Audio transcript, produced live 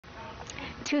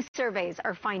Two surveys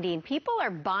are finding people are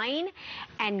buying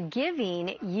and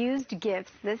giving used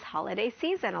gifts this holiday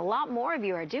season. A lot more of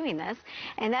you are doing this,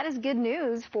 and that is good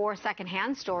news for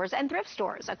secondhand stores and thrift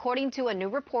stores. According to a new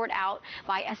report out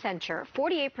by Accenture,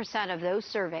 48% of those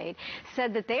surveyed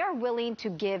said that they are willing to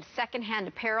give secondhand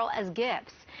apparel as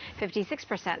gifts.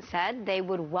 56% said they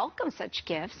would welcome such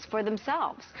gifts for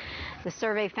themselves. The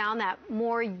survey found that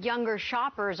more younger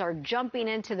shoppers are jumping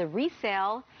into the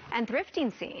resale and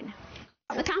thrifting scene.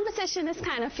 The competition is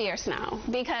kind of fierce now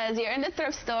because you're in the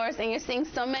thrift stores and you're seeing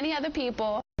so many other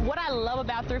people. What I love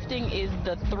about thrifting is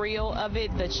the thrill of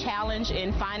it, the challenge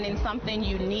in finding something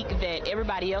unique that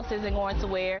everybody else isn't going to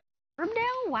wear. Verb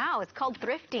now? Wow, it's called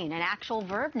thrifting, an actual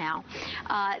verb now.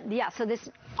 Yeah, so this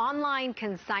online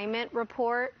consignment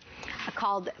report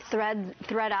called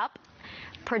ThredUp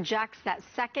projects that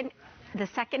the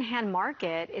secondhand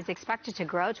market is expected to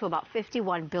grow to about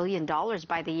 $51 billion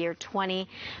by the year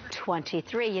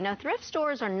 2023. You know, thrift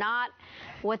stores are not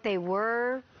what they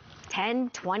were 10,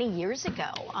 20 years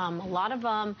ago. A lot of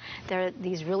them, they're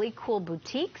these really cool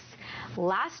boutiques.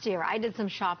 Last year, I did some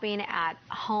shopping at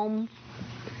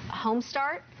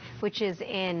Homestart, which is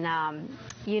in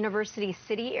University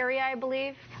City area, I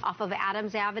believe, off of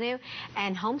Adams Avenue.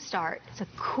 And Homestart, it's a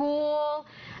cool,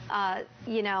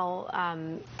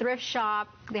 thrift shop.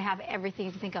 They have everything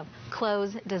you can think of: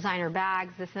 clothes, designer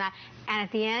bags, this and that. And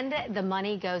at the end, the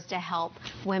money goes to help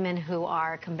women who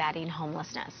are combating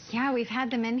homelessness. Yeah, we've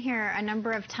had them in here a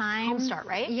number of times. Homestart,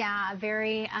 right? Yeah,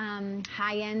 very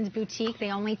high-end boutique.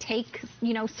 They only take,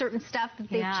 certain stuff that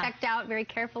they've checked out very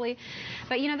carefully.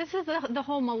 But, this is the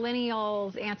whole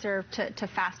millennials answer to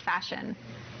fast fashion.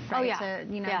 Right? Oh,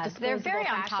 yeah. They're very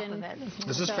on top of it.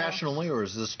 Is this fashion only, or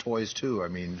is this toys, too? I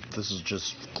mean, this is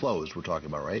just clothes we're talking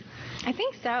about, right? I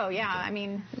think so, yeah. I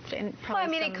mean, it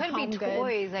could be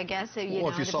toys, I guess. Well,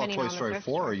 if you saw Toy Story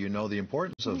 4, you know the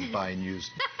importance of buying used.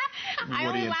 I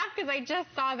only laugh because I just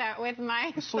saw that with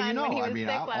my son when he was sick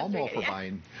last week. I'm all for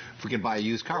buying. If we can buy a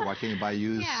used car, why can't you buy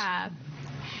used? Yeah.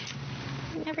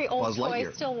 Every old toy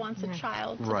still wants a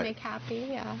child to make happy,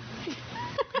 yeah.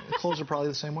 Clothes are probably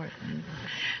the same way.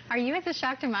 Are you as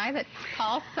shocked am I that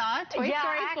Paul saw Toy Story 4?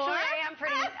 Actually,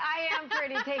 I am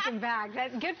pretty taken back.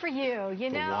 That's good for you, The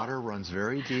water runs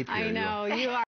very deep here. I know, you are.